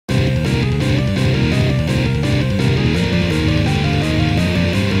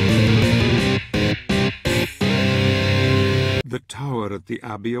that the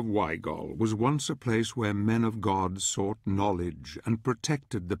Abbey of Wygol was once a place where men of God sought knowledge and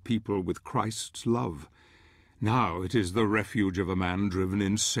protected the people with Christ's love. Now it is the refuge of a man driven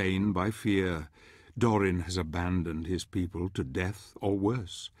insane by fear. Dorin has abandoned his people to death or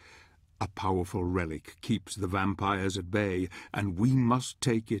worse. A powerful relic keeps the vampires at bay, and we must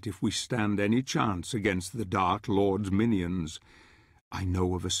take it if we stand any chance against the Dark Lord's minions. I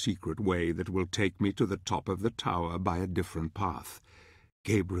know of a secret way that will take me to the top of the tower by a different path.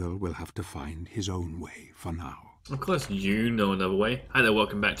 Gabriel will have to find his own way for now. Of course you know another way. Hi there,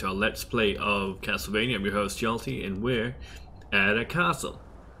 welcome back to our Let's Play of Castlevania. I'm your host, Jalty, and we're at a castle.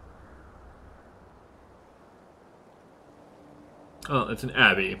 Oh, it's an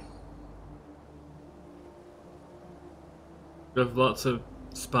abbey. With lots of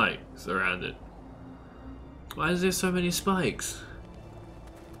spikes around it. Why is there so many spikes?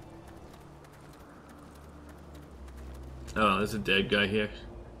 Oh, there's a dead guy here.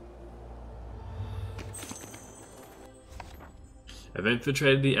 I've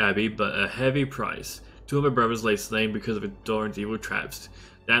infiltrated the abbey, but at a heavy price. Two of my brothers lay slain because of Doran's evil traps.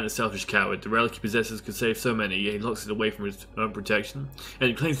 Dan, the selfish coward, the relic he possesses could save so many, yet he locks it away from his own protection, and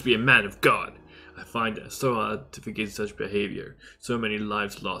he claims to be a man of God. I find it so hard to forgive such behavior. So many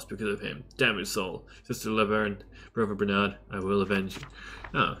lives lost because of him. Damn his soul. Sister Laverne, Brother Bernard, I will avenge you.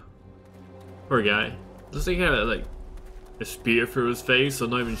 Oh. Poor guy. Looks like he had like a spear through his face, or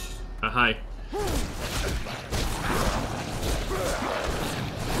not even hi.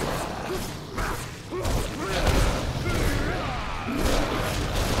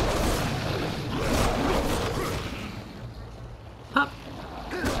 Pop.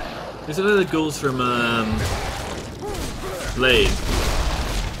 There's another ghouls from Blade.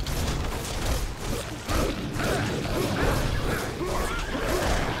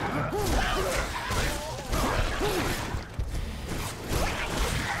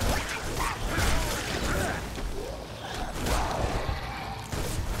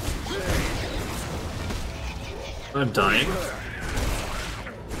 I'm dying.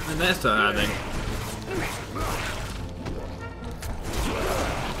 And that's not happening.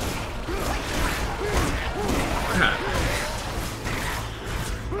 Crap.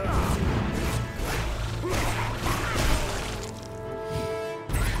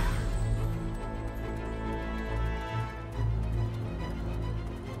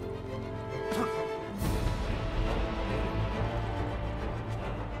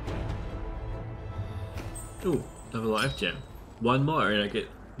 Ooh. Another life gem. One more and I get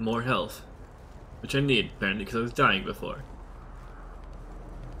more health. Which I need, apparently, because I was dying before.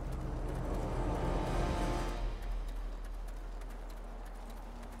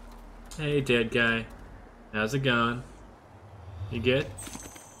 Hey, dead guy. How's it going? You good?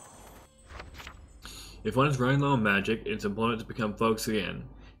 If one is running low on magic, it's important to become focused again,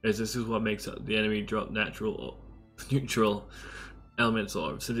 as this is what makes the enemy drop neutral elements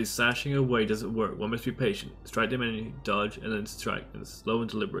orbs. Simply slashing away doesn't work. One must be patient. Strike them enemy, dodge, and then strike. And it's slow and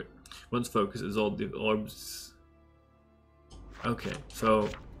deliberate. One's focus is all the orbs. Okay, so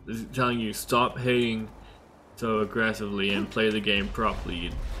this is telling you stop hating so aggressively and play the game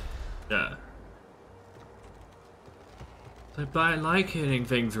properly. Yeah. But I like hitting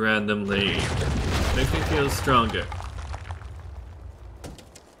things randomly. Makes me feel stronger.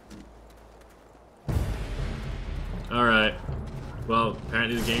 Alright. Well,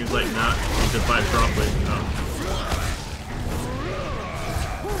 apparently the game's like not to fight properly. Oh.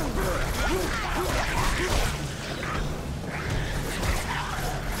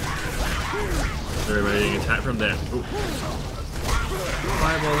 Everybody getting attacked from there. Ooh.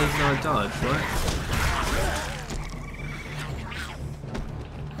 Fireball is not a dodge, what?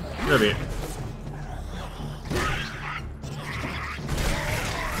 Get over here.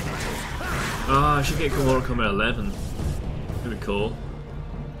 Oh, I should get Mortal Kombat 11. That'd be cool.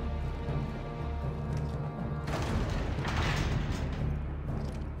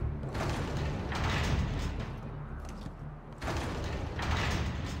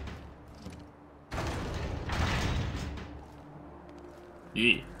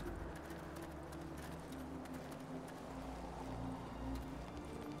 Yeah.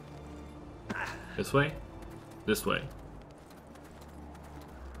 This way? This way.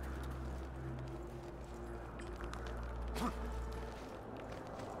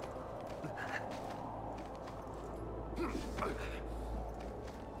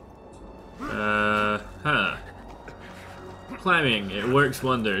 Huh. Climbing, it works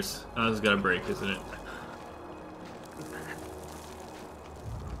wonders. Oh, this is gotta break, isn't it?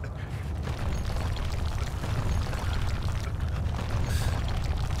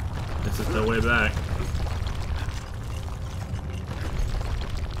 This is no way back.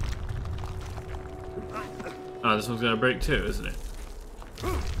 Oh, this one's gonna break too, isn't it?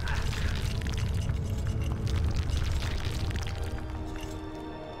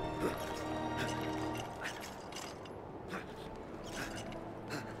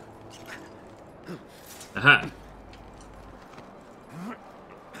 Aha!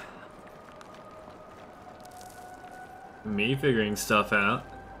 Me figuring stuff out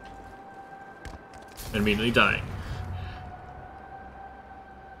and immediately dying.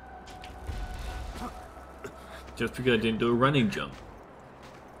 Just because I didn't do a running jump.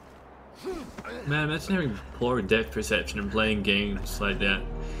 Man, imagine having poor depth perception and playing games like that.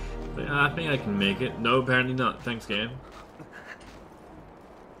 But I think I can make it. No, apparently not. Thanks, game.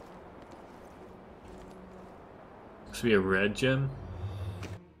 This be a red gem?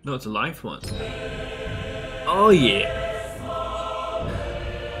 No, it's a life one. Oh yeah!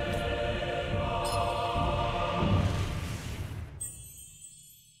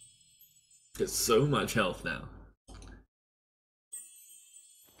 Got so much health now.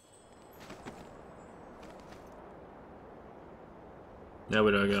 Now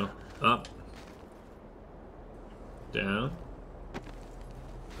where do I go? Up. Down.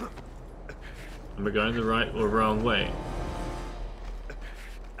 Am I going the right or wrong way?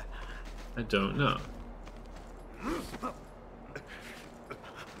 I don't know.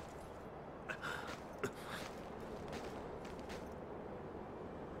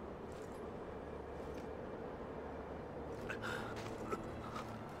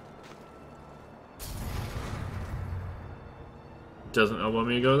 Doesn't want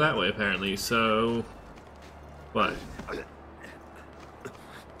me to go that way apparently, so what?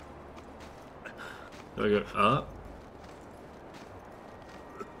 Do I go up?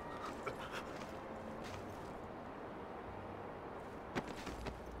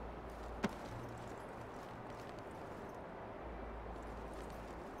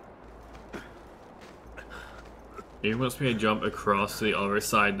 It wants me to jump across to the other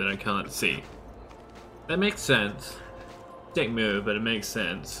side that I can't see. That makes sense. Dick move, but it makes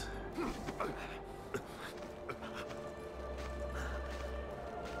sense.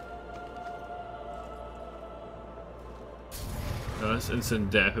 Oh, that's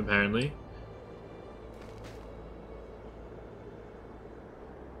instant death, apparently.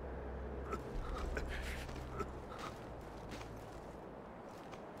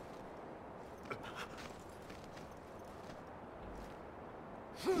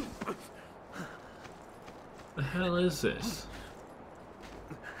 The hell is this?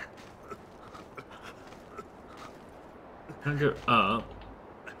 Can't go up.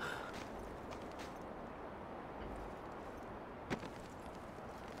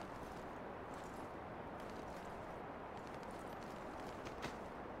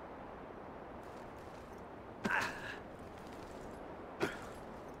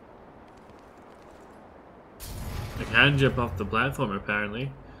 I can jump off the platform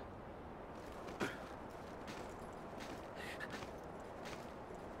apparently.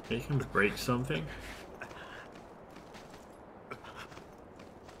 You can break something.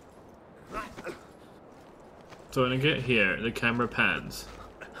 So when I get here, the camera pans.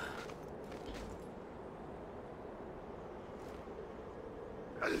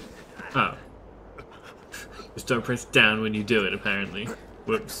 Oh. Just don't press down when you do it, apparently.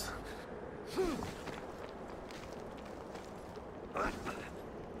 Whoops.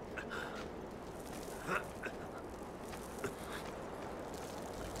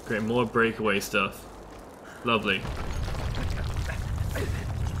 Great, more breakaway stuff. Lovely.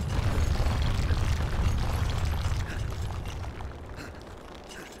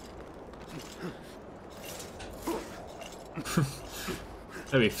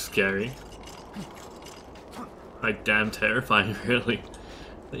 That'd be scary. Like, damn terrifying, really.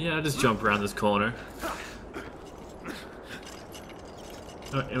 But yeah, I'll just jump around this corner.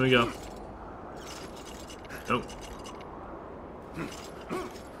 Oh, here we go. Oh.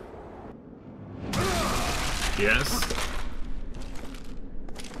 Yes.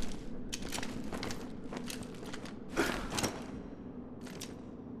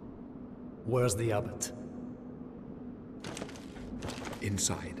 Where's the abbot?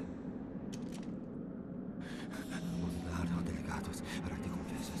 Inside.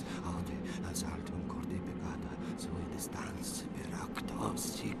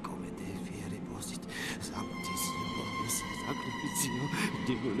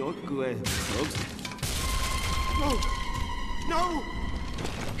 No! No!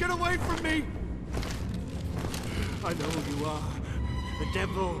 Get away from me! I know who you are. The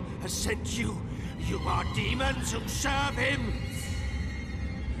devil has sent you. You are demons who serve him.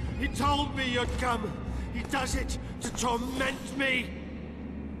 He told me you'd come. He does it to torment me.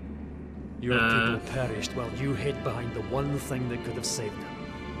 Your people perished while you hid behind the one thing that could have saved them.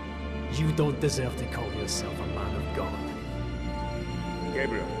 You don't deserve to call yourself a man of God.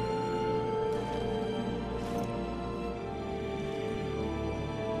 Gabriel.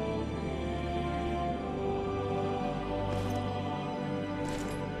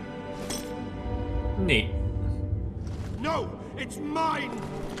 Neat. No, it's mine!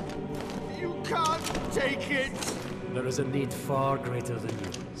 You can't take it! There is a need far greater than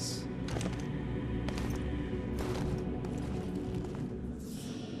yours.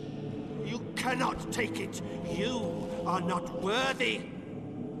 You cannot take it! You are not worthy!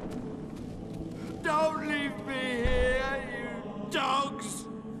 Don't leave me here, you dogs!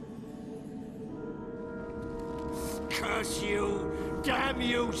 Curse you! Damn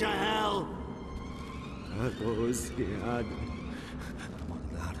you to hell!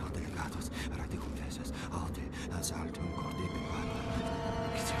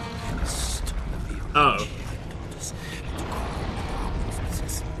 Oh.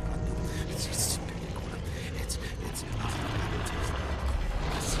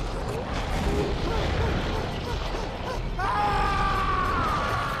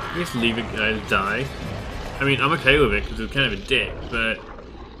 Just leave a guy to die. I mean, I'm okay with it because it's kind of a dick, but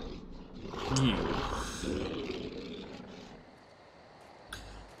you.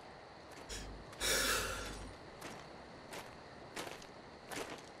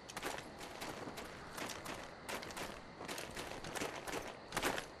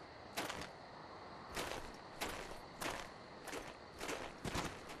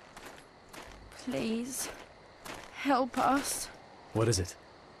 Please, help us. What is it?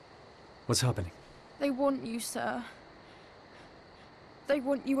 What's happening? They want you, sir. They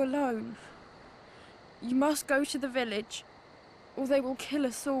want you alone. You must go to the village, or they will kill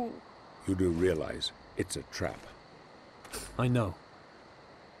us all. You do realize it's a trap. I know.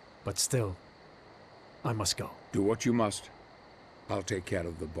 But still, I must go. Do what you must. I'll take care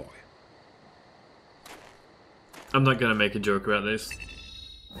of the boy. I'm not gonna make a joke about this.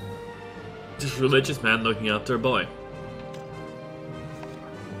 Just a religious man looking after a boy.